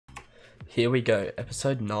Here we go,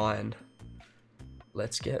 episode 9.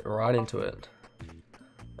 Let's get right into it.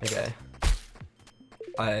 Okay.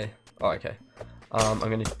 Okay. I'm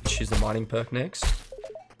gonna choose the mining perk next.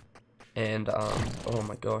 And, oh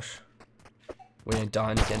my gosh. We're gonna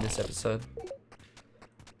die again this episode.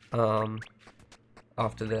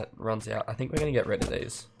 After that runs out, I think we're gonna get rid of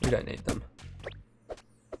these. We don't need them.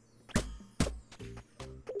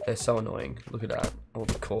 They're so annoying. Look at that. All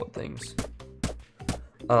the caught things.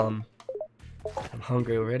 I'm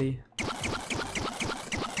hungry already.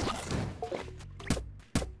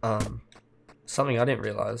 Something I didn't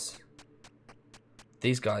realize.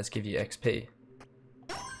 These guys give you XP.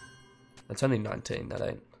 That's only 19. That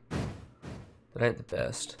ain't the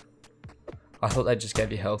best. I thought they just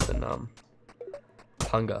gave you health and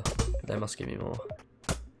hunger. But they must give you more.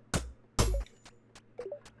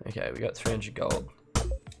 Okay, we got 300 gold.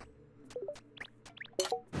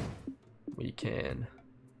 We can.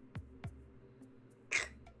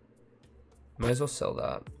 May as well sell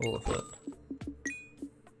that, all of it.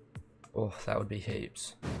 Oh, that would be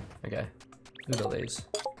heaps. Okay, look at all these.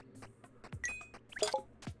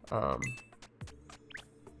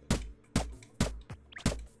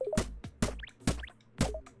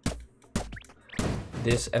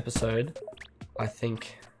 This episode, I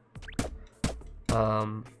think,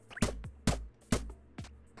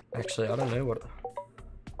 actually, I don't know what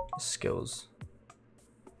skills.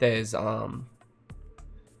 There's,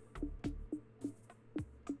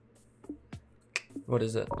 what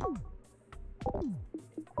is it?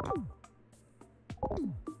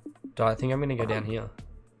 I think I'm gonna go down here.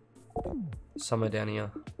 Somewhere down here.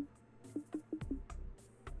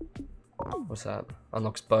 What's that?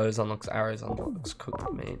 Unlocks bows, unlocks arrows, unlocks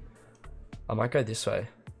cooked meat. I might go this way.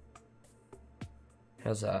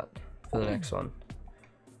 How's that for the next one?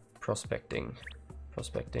 Prospecting.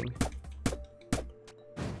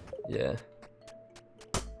 Yeah.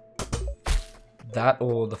 That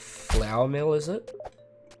or the flour mill, is it?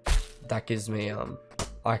 That gives me,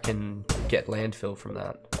 I can get landfill from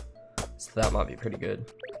that. So that might be pretty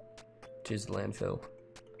good. Choose the landfill.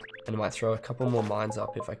 And I might throw a couple more mines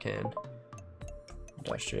up if I can.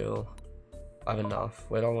 Industrial. I have enough.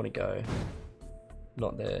 Where do I want to go?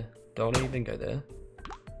 Not there. Do I want to even go there?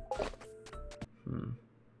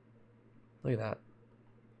 Look at that.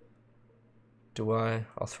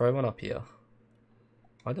 I'll throw one up here.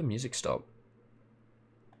 Why'd the music stop?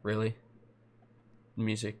 Really?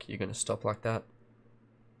 Music, you're gonna stop like that?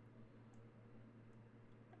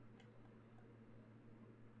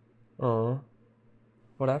 Oh,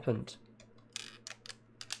 what happened?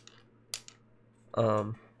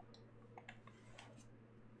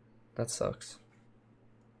 That sucks.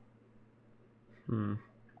 I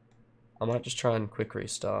might just try and quick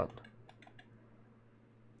restart.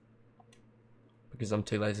 Because I'm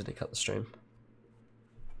too lazy to cut the stream.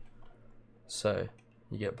 So,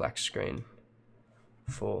 you get black screen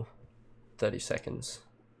for 30 seconds.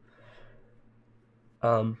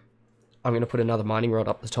 I'm going to put another mining rod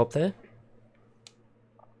up the top there.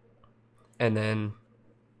 And then,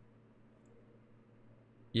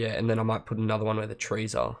 yeah, and then I might put another one where the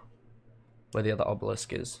trees are. Where the other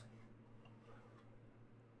obelisk is.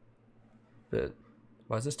 But,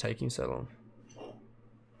 why is this taking so long?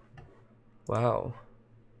 Wow.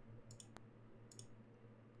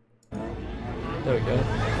 There we go.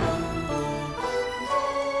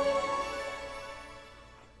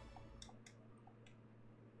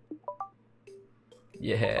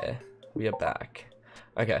 Yeah, we are back.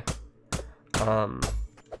 Okay.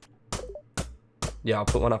 Yeah, I'll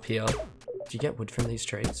put one up here. Do you get wood from these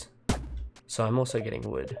trees? So I'm also getting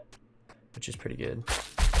wood, which is pretty good.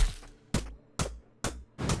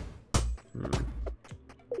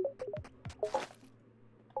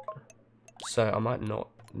 So I might not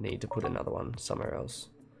need to put another one somewhere else.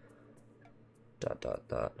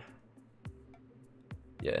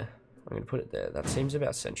 Yeah, I'm gonna put it there. That seems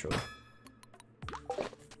about central.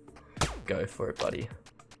 Go for it, buddy.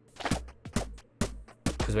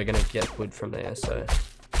 Because we're gonna get wood from there, so.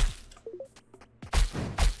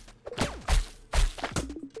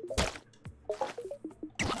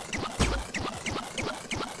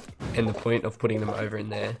 And the point of putting them over in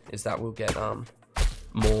there is that we'll get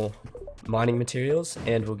more mining materials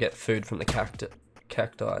and we'll get food from the cacti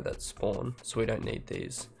that spawn. So we don't need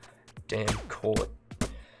these damn caught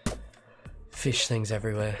fish things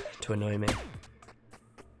everywhere to annoy me.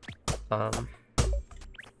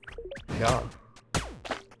 Yeah.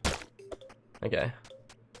 Okay.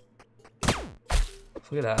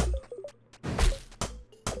 Look at that.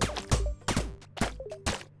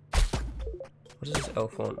 What does this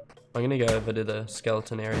elf want? I'm gonna go over to the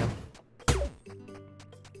skeleton area.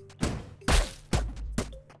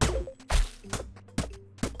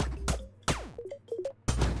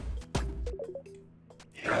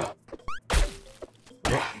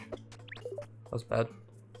 That was bad.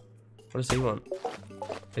 What does he want?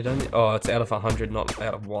 It only. Oh, it's out of 100, not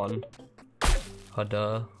out of 1.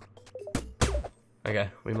 Duh. Okay,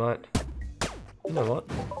 we might. You know what?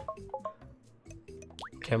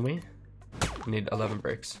 Can we? We need 11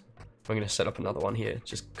 bricks. I'm gonna set up another one here,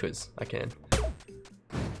 just cause I can.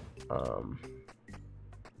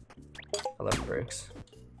 11 bricks.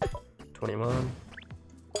 21.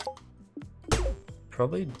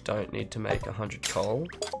 Probably don't need to make 100 coal,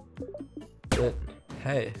 but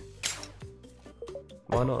hey,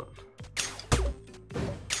 why not?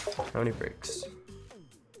 How many bricks?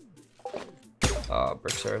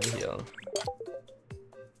 Bricks are over here.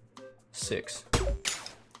 6.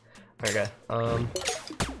 Okay,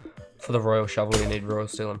 for the royal shovel we need royal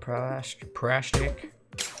steel and plastic.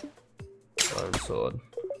 Bone sword.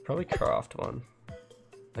 Probably craft one.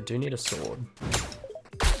 I do need a sword.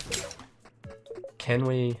 Can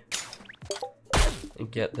we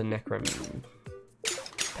get the necrom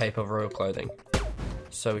paper royal clothing?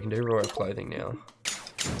 So we can do royal clothing now,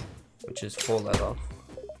 which is 4 leather.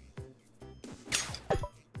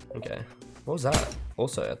 Okay, what was that?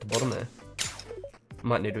 Also at the bottom there.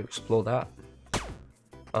 Might need to explore that.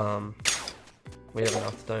 We have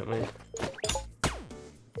enough, don't we?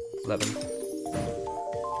 11.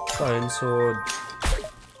 Bone sword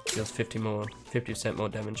deals 50% more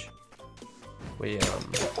damage. We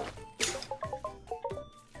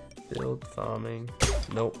build farming.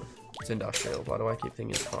 Nope, it's industrial. Why do I keep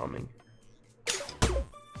thinking it's farming?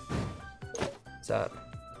 What's that?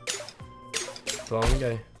 Do I want to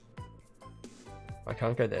go? I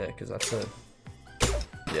can't go there because that's a.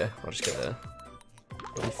 Yeah, I'll just go there.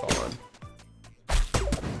 It'll be fine.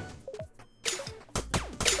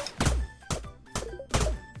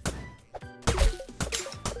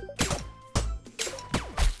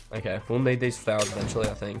 Okay, we'll need these flowers eventually,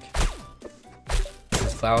 I think.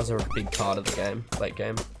 These flowers are a big part of the game, late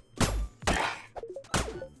game.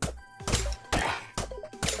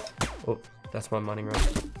 Oh, that's my mining run.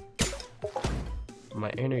 My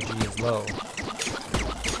energy is low.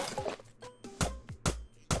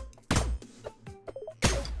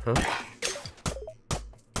 Huh?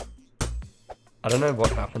 I don't know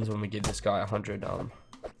what happens when we give this guy 100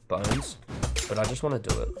 bones, but I just want to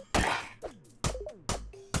do it.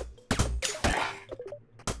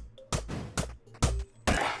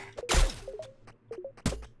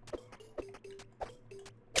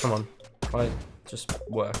 Come on, just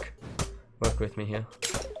work with me here.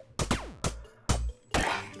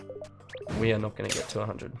 We are not going to get to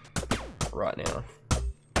 100 right now.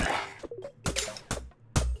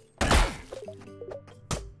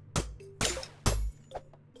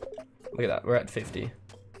 Look at that, we're at 50.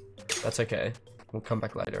 That's okay. We'll come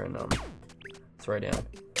back later and throw down.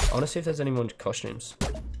 I want to see if there's any more costumes.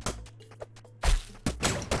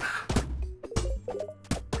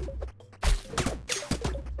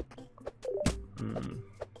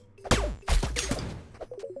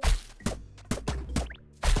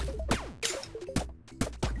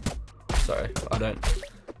 Sorry, I don't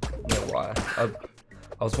know why.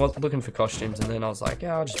 I was looking for costumes and then I was like,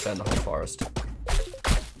 yeah, I'll just burn the whole forest.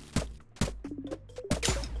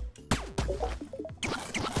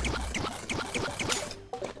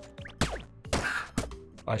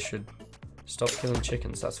 I should stop killing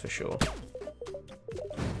chickens, that's for sure.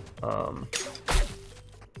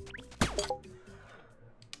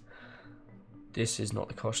 This is not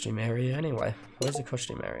the costume area anyway. Where's the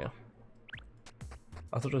costume area?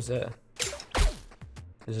 I thought it was there.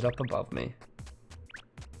 Is it up above me?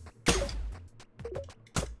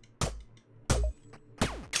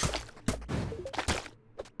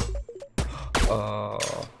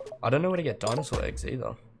 I don't know where to get dinosaur eggs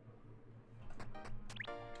either.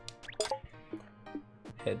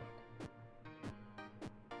 Head.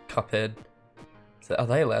 Cuphead. So are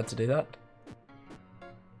they allowed to do that?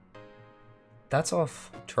 That's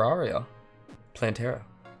off Terraria. Plantera.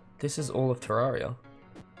 This is all of Terraria.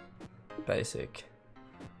 Basic.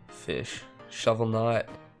 Fish. Shovel Knight.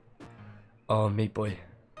 Oh, Meat Boy.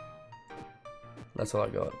 That's all I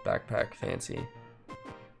got. Backpack. Fancy.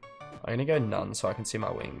 I'm gonna go none so I can see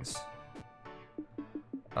my wings.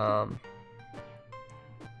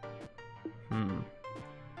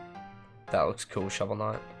 That looks cool, Shovel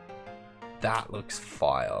Knight. That looks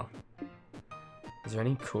fire. Is there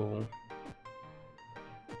any cool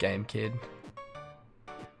Game Kid?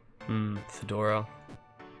 Fedora.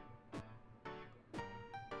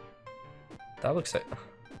 That looks like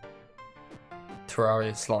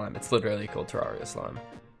Terraria Slime. It's literally called Terraria Slime.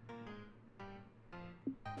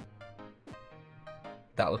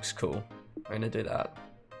 That looks cool. I'm gonna do that.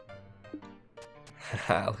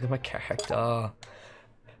 Look at my character.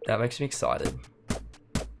 That makes me excited.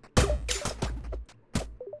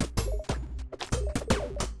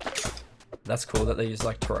 That's cool that they use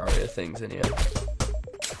like Terraria things in here.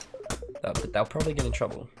 But they'll probably get in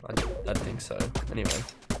trouble. I think so. Anyway.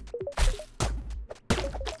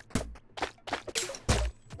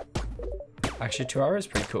 Actually, Terraria is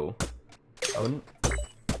pretty cool. I wouldn't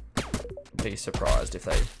be surprised if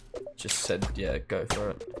they just said, yeah, go for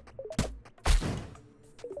it.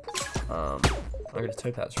 I got a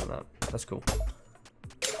topaz from that. That's cool.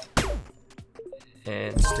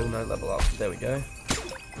 And still no level up. There we go.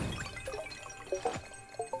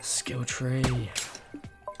 Skill tree.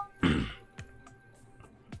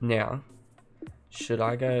 Now, should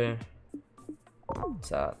I go... What's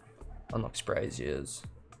that? Unlocks braziers.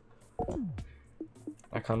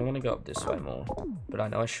 I kind of want to go up this way more, but I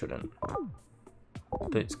know I shouldn't.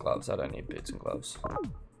 Boots, gloves. I don't need boots and gloves.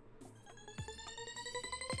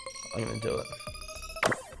 I'm gonna do it.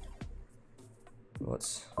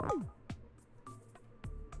 What's...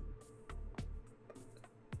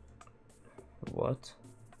 What?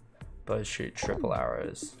 Bow shoot triple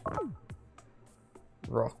arrows.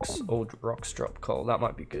 Rocks. All rocks drop coal. That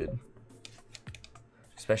might be good.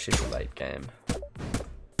 Especially for late game.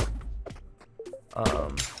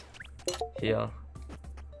 Here.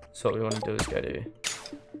 So what we want to do is go to...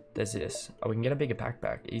 There's this. Oh, we can get a bigger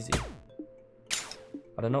backpack. Easy.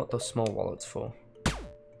 I don't know what the small wallet's for.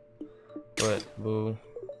 But we'll...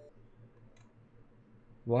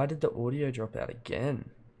 Why did the audio drop out again?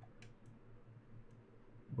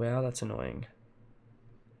 Wow, that's annoying.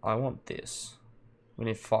 I want this. We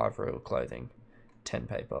need 5 real clothing. 10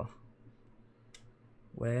 paper.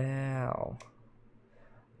 Wow.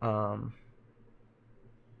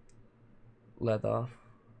 Leather.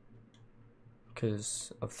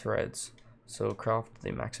 Because of threads. So we'll craft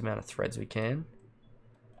the max amount of threads we can.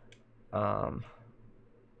 Oh,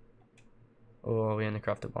 we only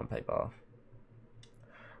crafted 1 paper.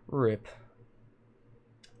 Rip.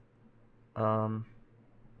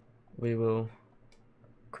 We will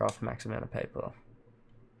craft max amount of paper.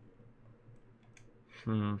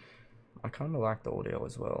 I kind of like the audio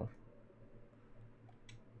as well.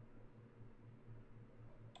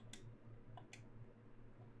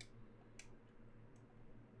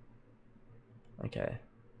 Okay.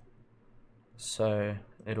 So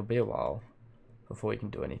it'll be a while before we can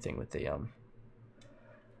do anything with the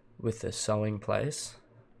sewing place.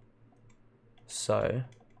 So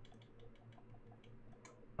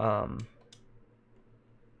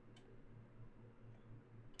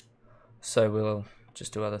we'll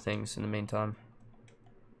just do other things in the meantime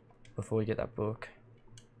before we get that book.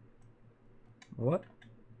 What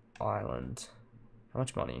island? How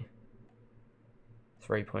much money?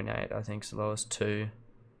 3.8, I think is the lowest. 2,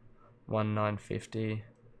 1,950,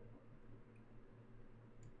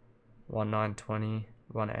 1,920,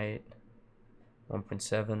 1.8,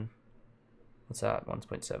 1.7. What's that?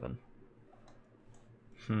 1.7.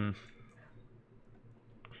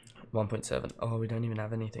 1.7. Oh, we don't even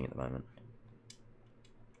have anything at the moment.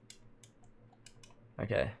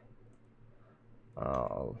 Okay.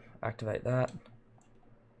 I'll activate that.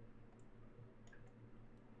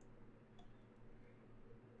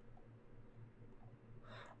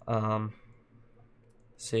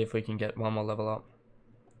 See if we can get 1 more level up.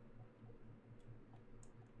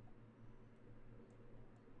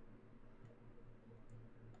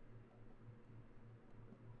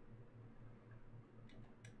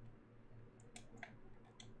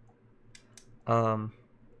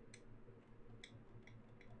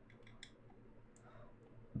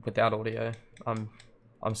 Without audio, I'm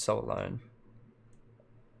so alone.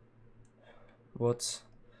 What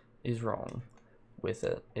is wrong with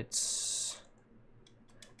it? It's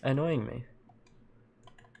annoying me.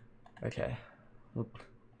 Okay,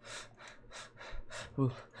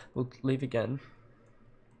 we'll leave again.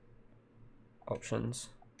 Options.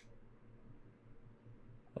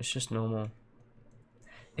 It's just normal.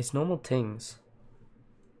 It's normal things.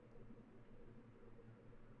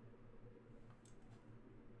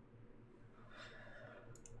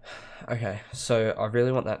 Okay, so I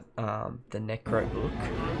really want that the Necro book.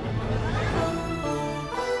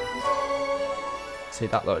 See,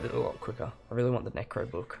 that loaded a lot quicker. I really want the Necro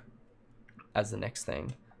book as the next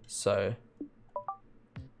thing. So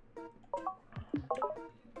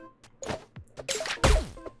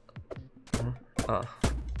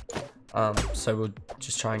so we'll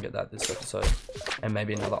just try and get that this episode, and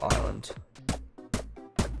maybe another island.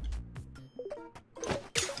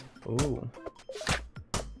 Ooh.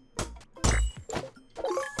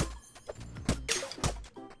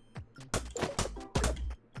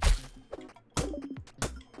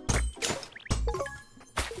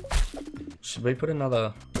 Should we put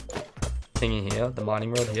another thing in here? The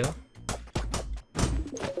mining rod here?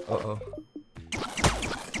 Uh-oh.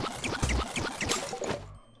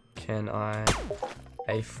 Can I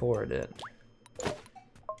A4 it?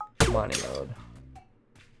 Mining rod.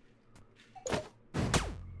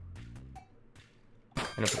 I'm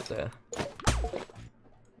gonna put it there.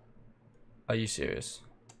 Are you serious?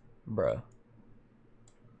 Bruh.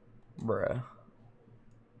 Bruh.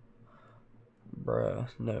 Bruh.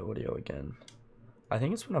 No audio again. I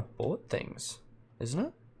think it's when I've bought things, isn't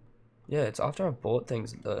it? Yeah, it's after I've bought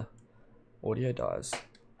things that the audio dies.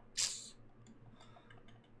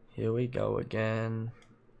 Here we go again.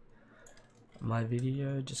 My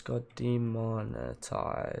video just got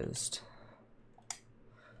demonetized.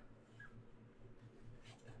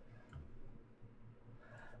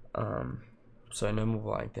 So no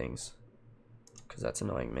more buying things, because that's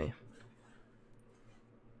annoying me.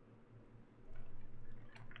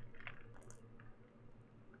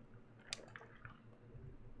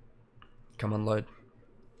 Come on, load.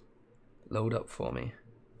 Load up for me.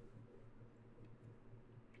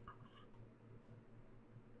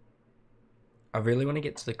 I really want to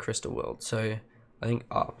get to the crystal world, so I think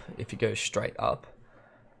up, if you go straight up,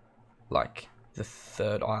 like the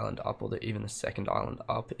third island up, or even the second island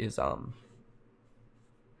up is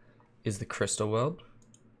the crystal world.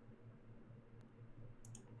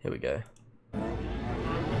 Here we go.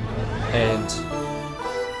 And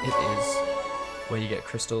it is where you get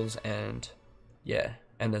crystals, and yeah,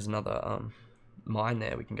 and there's another mine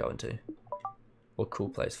there we can go into. Or cool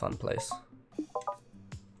place, fun place.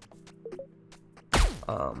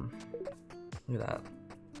 Look at that.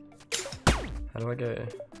 How do I go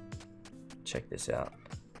check this out?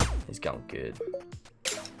 He's going good.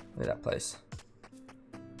 Look at that place.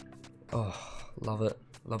 Oh, love it.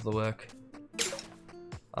 Love the work.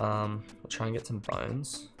 We'll try and get some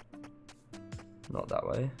bones. Not that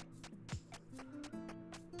way.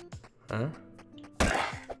 Huh?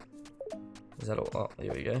 Is that all? Oh,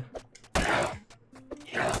 here we go.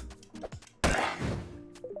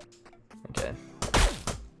 Okay.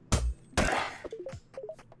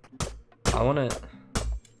 I want to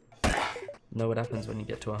know what happens when you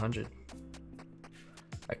get to 100.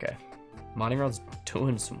 Okay. Mining rod's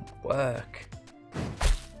doing some work.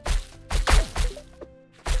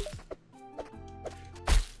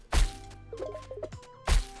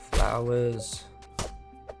 Flowers.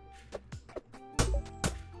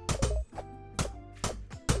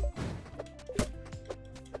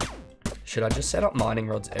 Should I just set up mining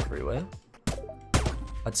rods everywhere?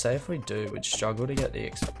 I'd say if we do, we'd struggle to get the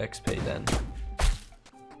XP then.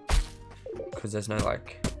 Because there's no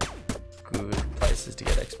like good places to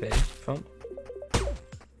get XP from.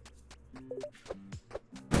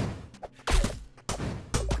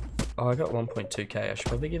 Oh, I got 1.2k. I should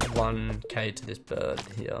probably give 1k to this bird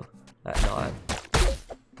here at night.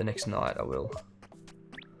 The next night I will.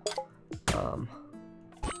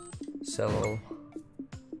 Sell all.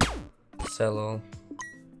 Sell all.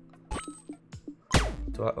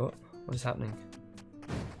 Do I? Oh, what is happening?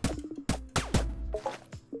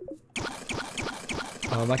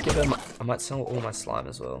 Oh, I might give him. I might sell all my slime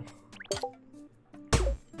as well.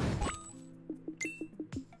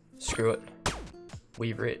 Screw it.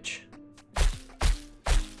 We rich.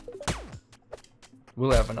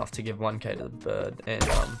 We'll have enough to give 1k to the bird and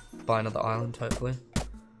buy another island hopefully.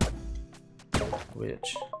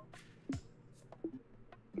 Which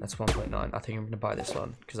that's 1.9. I think I'm gonna buy this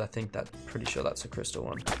one because I think that pretty sure that's a crystal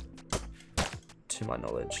one. To my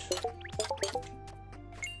knowledge.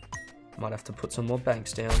 Might have to put some more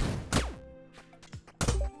banks down.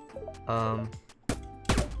 Oh,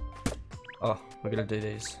 we're gonna do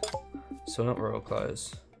these. So not royal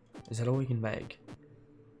clothes. Is that all we can make?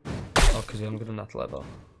 Oh, because we haven't got enough leather.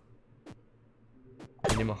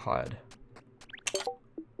 We need more hide.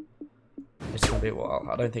 It's gonna be a while.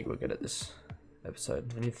 I don't think we're good at this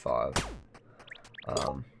episode. We need 5.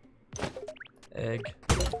 Egg.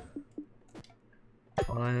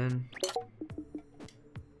 Iron.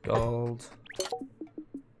 Gold.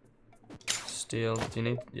 Steel. Do you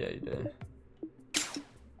need? Yeah, you do.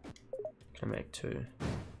 Can I make 2?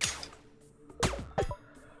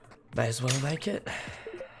 May as well make it.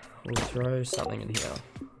 We'll throw something in here.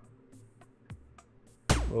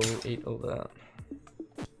 We'll eat all that.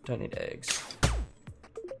 Don't need eggs.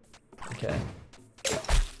 Okay.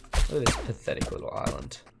 Look at this pathetic little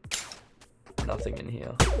island. Nothing in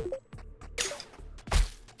here.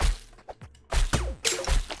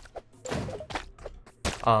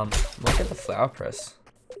 Might get the flower press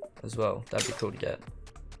as well. That'd be cool to get.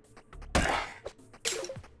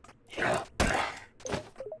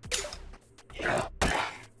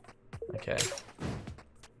 Okay.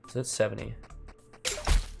 Is it 70?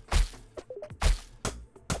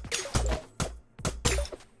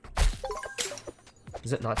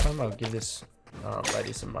 Is it nighttime? I'll give this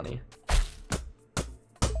lady some money.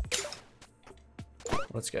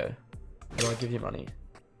 Let's go. How do I give you money?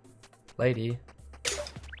 Lady.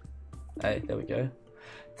 Hey, there we go.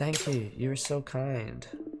 Thank you. You are so kind.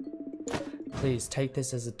 Please take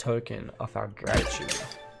this as a token of our gratitude.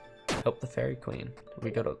 Help the fairy queen.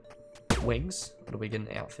 We got wings? Or do we get an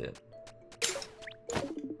outfit?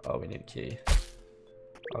 Oh, we need a key.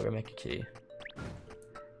 I'll go make a key.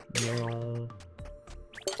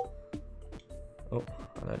 Oh,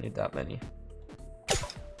 I don't need that many.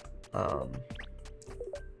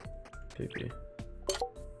 Poo-poo.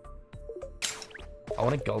 I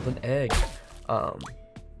want a golden egg. Oh,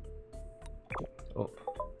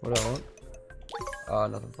 what do I want?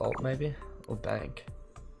 Another vault maybe? Or bank.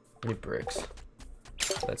 We need bricks.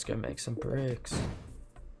 Let's go make some bricks.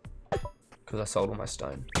 Because I sold all my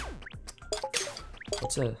stone.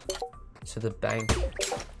 So the bank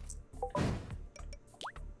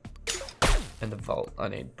and the vault, I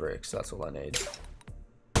need bricks, that's all I need.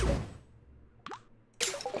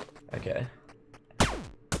 Okay.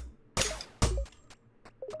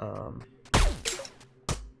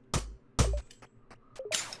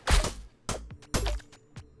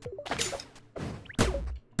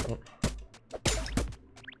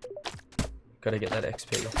 Gotta get that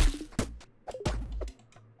XP.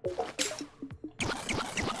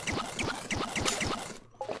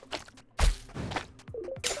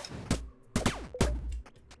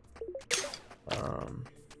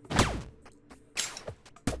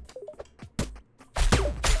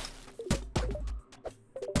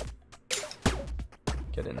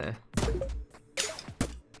 Get in there.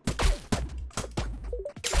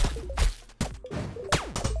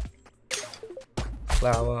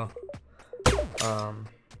 Flour.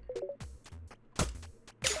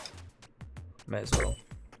 May as well.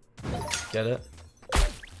 Get it?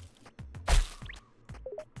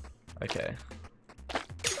 Okay.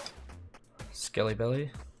 Skelly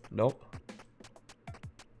belly? Nope.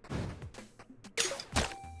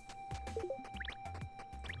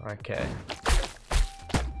 Okay.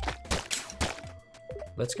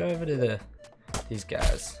 Let's go over to these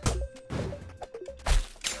guys.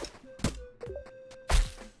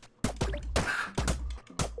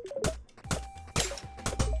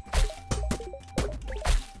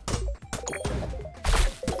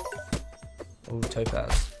 Oh,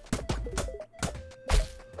 topaz.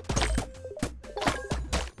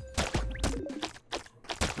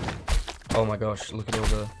 Oh my gosh, look at all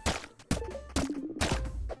the...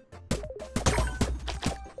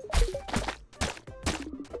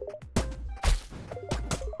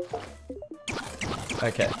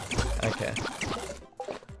 Okay, okay.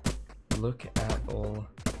 Look at all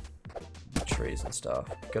the trees and stuff.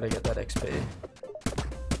 Gotta get that XP.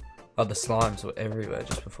 Oh, the slimes were everywhere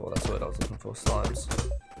just before. That's what I was looking for, slimes.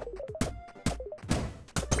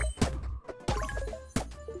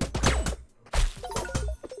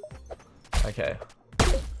 Okay.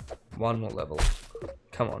 One more level.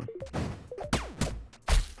 Come on.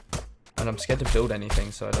 And I'm scared to build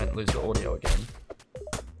anything so I don't lose the audio again.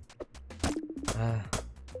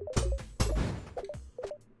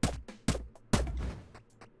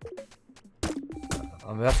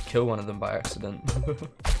 I'm about to kill one of them by accident.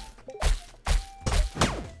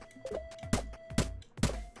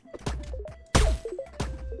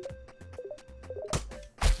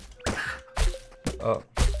 Oh.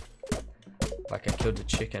 Like I killed a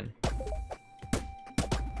chicken.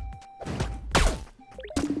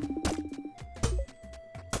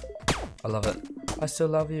 I love it. I still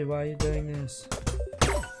love you. Why are you doing this?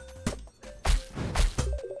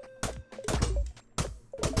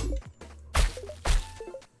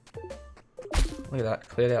 Look at that.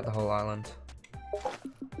 Cleared out the whole island.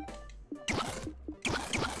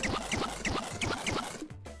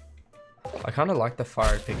 I kind of like the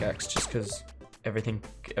fire pickaxe just because everything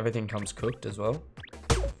comes cooked as well.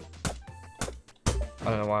 I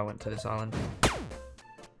don't know why I went to this island.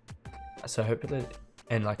 So hopefully,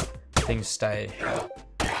 and like things stay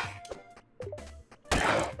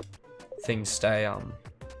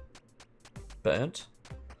burnt.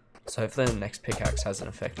 So hopefully the next pickaxe has an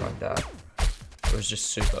effect like that. It was just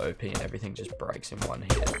super OP and everything just breaks in one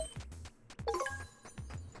hit.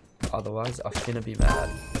 Otherwise, I'm finna be mad.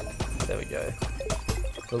 There we go.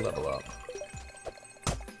 We'll level up.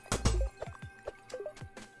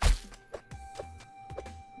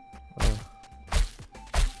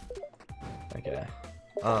 Okay.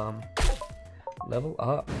 Level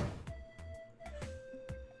up.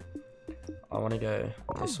 I want to go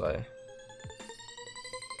this way.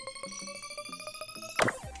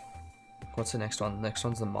 What's the next one? The next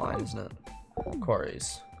one's the mine, isn't it?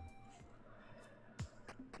 Quarries.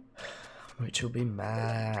 Which will be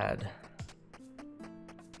mad.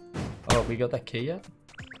 Oh, we got that key yet?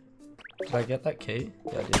 Did I get that key?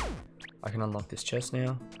 Yeah, I did. I can unlock this chest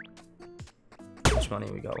now. How much money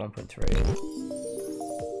we got? 1.3.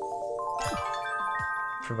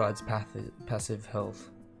 Provides passive health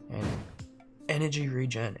and energy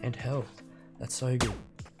regen and health. That's so good.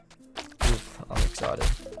 Oof, I'm excited.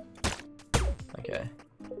 Okay.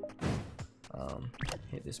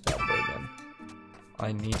 Hit this bad boy again.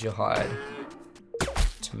 I need your hide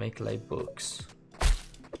to make lay books.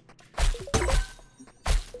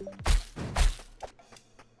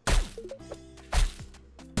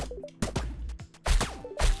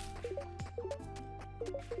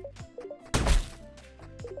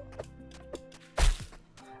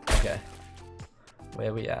 Okay,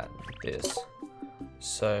 where we at with this?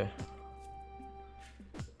 So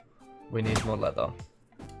we need more leather.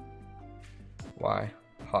 Why?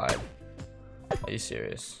 Hide. Are you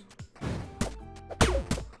serious?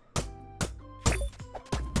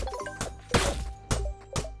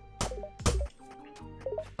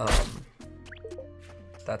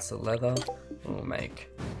 That's the leather. We'll make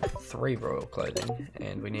 3 royal clothing,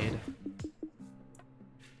 and we need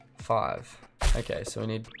 5. Okay, so we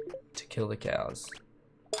need to kill the cows.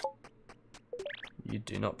 You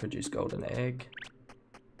do not produce golden egg.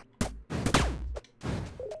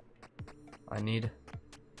 I need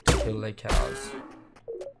to kill the cows.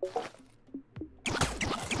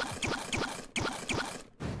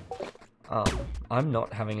 I'm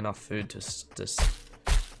not having enough food to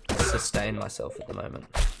sustain myself at the moment.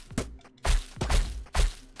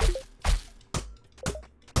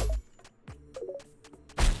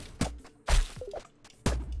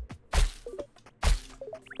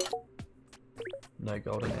 No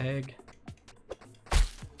golden egg.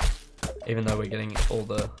 Even though we're getting all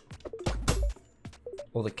the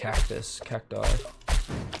cacti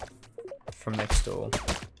from next door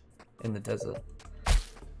in the desert.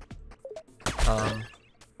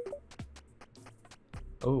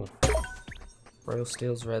 Oh, royal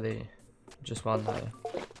steel's ready. Just one though.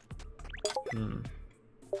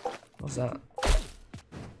 What's that?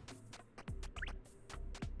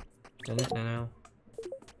 Did it now?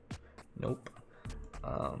 Nope.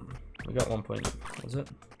 We got 1 point. Was it?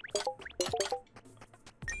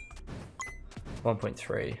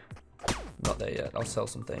 1.3. Not there yet. I'll sell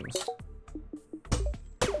some things.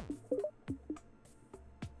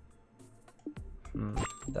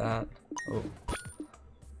 That. Oh.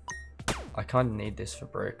 I kind of need this for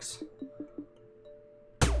bricks.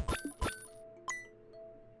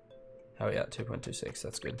 How are we at? 2.26.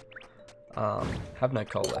 That's good. Have no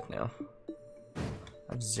coal left now.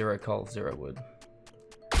 I have 0 coal, 0 wood.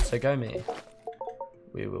 So go me.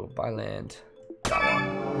 We will buy land. That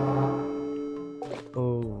one.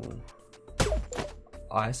 Oh.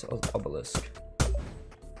 Ice obelisk.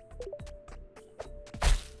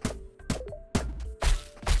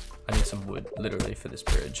 I need some wood, literally, for this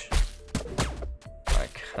bridge.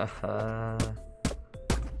 Like, haha.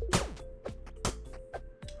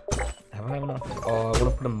 Have I enough? Oh, I want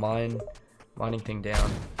to put a mining thing down.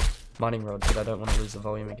 Mining rod, but I don't want to lose the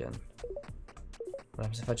volume again. What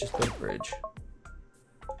happens if I just build a bridge?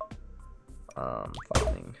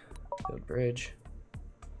 Farming. Build bridge.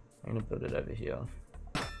 I'm gonna build it over here.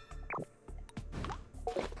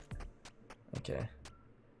 Okay.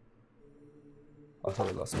 I thought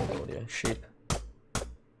we lost all the audio. Sheep.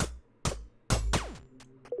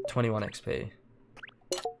 21 XP.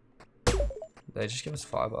 They just give us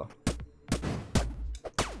fiber.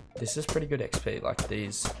 This is pretty good XP. Like,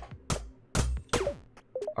 these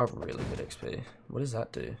are really good XP. What does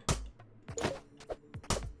that do?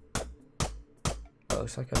 That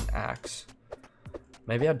looks like an axe.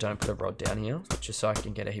 Maybe I don't put a rod down here, just so I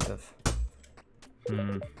can get a heap of...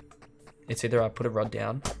 It's either I put a rod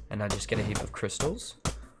down and I just get a heap of crystals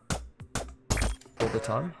all the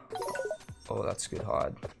time. Oh, that's good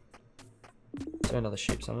hide. Is there another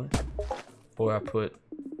sheep somewhere? Or I put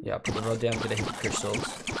the rod down, get a heap of crystals.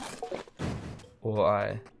 Or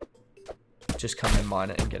I just come and mine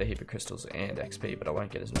it and get a heap of crystals and XP, but I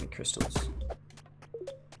won't get as many crystals.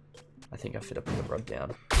 I think I fit to put the rod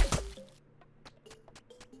down.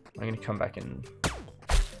 I'm gonna come back in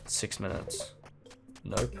 6 minutes.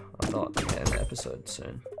 Nope, I'm not. I'm gonna end the episode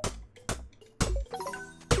soon.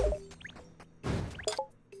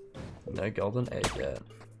 No golden egg yet.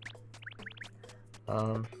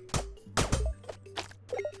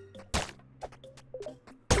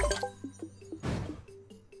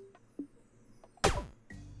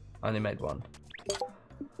 I only made one.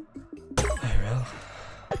 Oh well.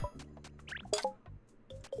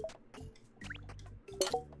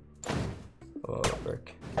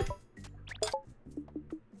 brick.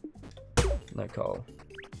 No coal.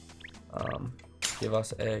 Give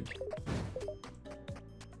us egg.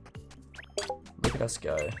 Look at us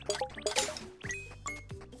go.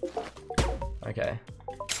 Okay.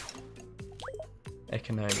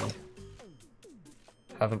 Economy.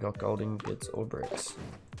 Haven't got gold ingots or bricks.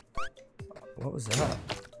 What was that?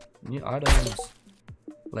 New items.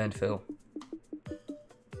 Landfill.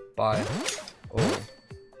 Buy all.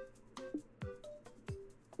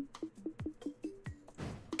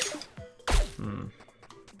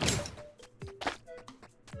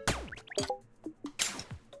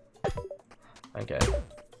 Okay.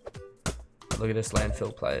 Look at this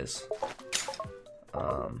landfill players.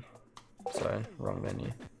 Sorry, wrong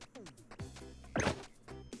menu.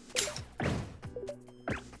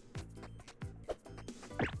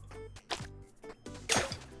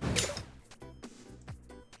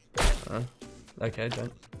 Okay,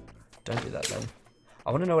 don't do that then.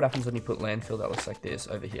 I want to know what happens when you put landfill that looks like this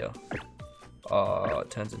over here. Oh, it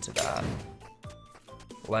turns into that.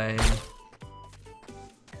 Lame.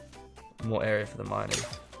 More area for the mining.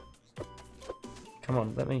 Come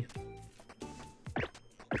on, let me.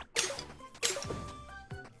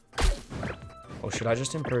 Or should I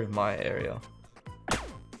just improve my area?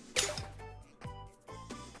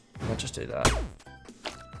 I'll just do that.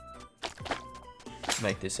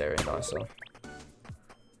 Make this area nicer.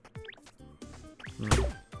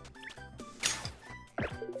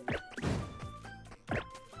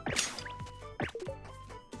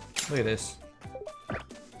 Look at this.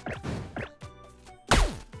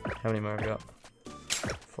 How many more have we got?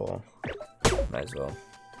 4. Might as well.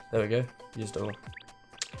 There we go. Used all.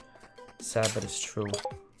 Sad, but it's true.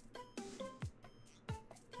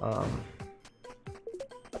 Gonna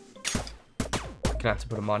have to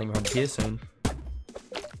put a mining run here soon.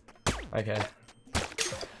 Okay.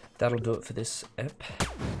 That'll do it for this ep.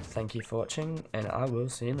 Thank you for watching, and I will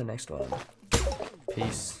see you in the next one.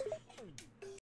 Peace.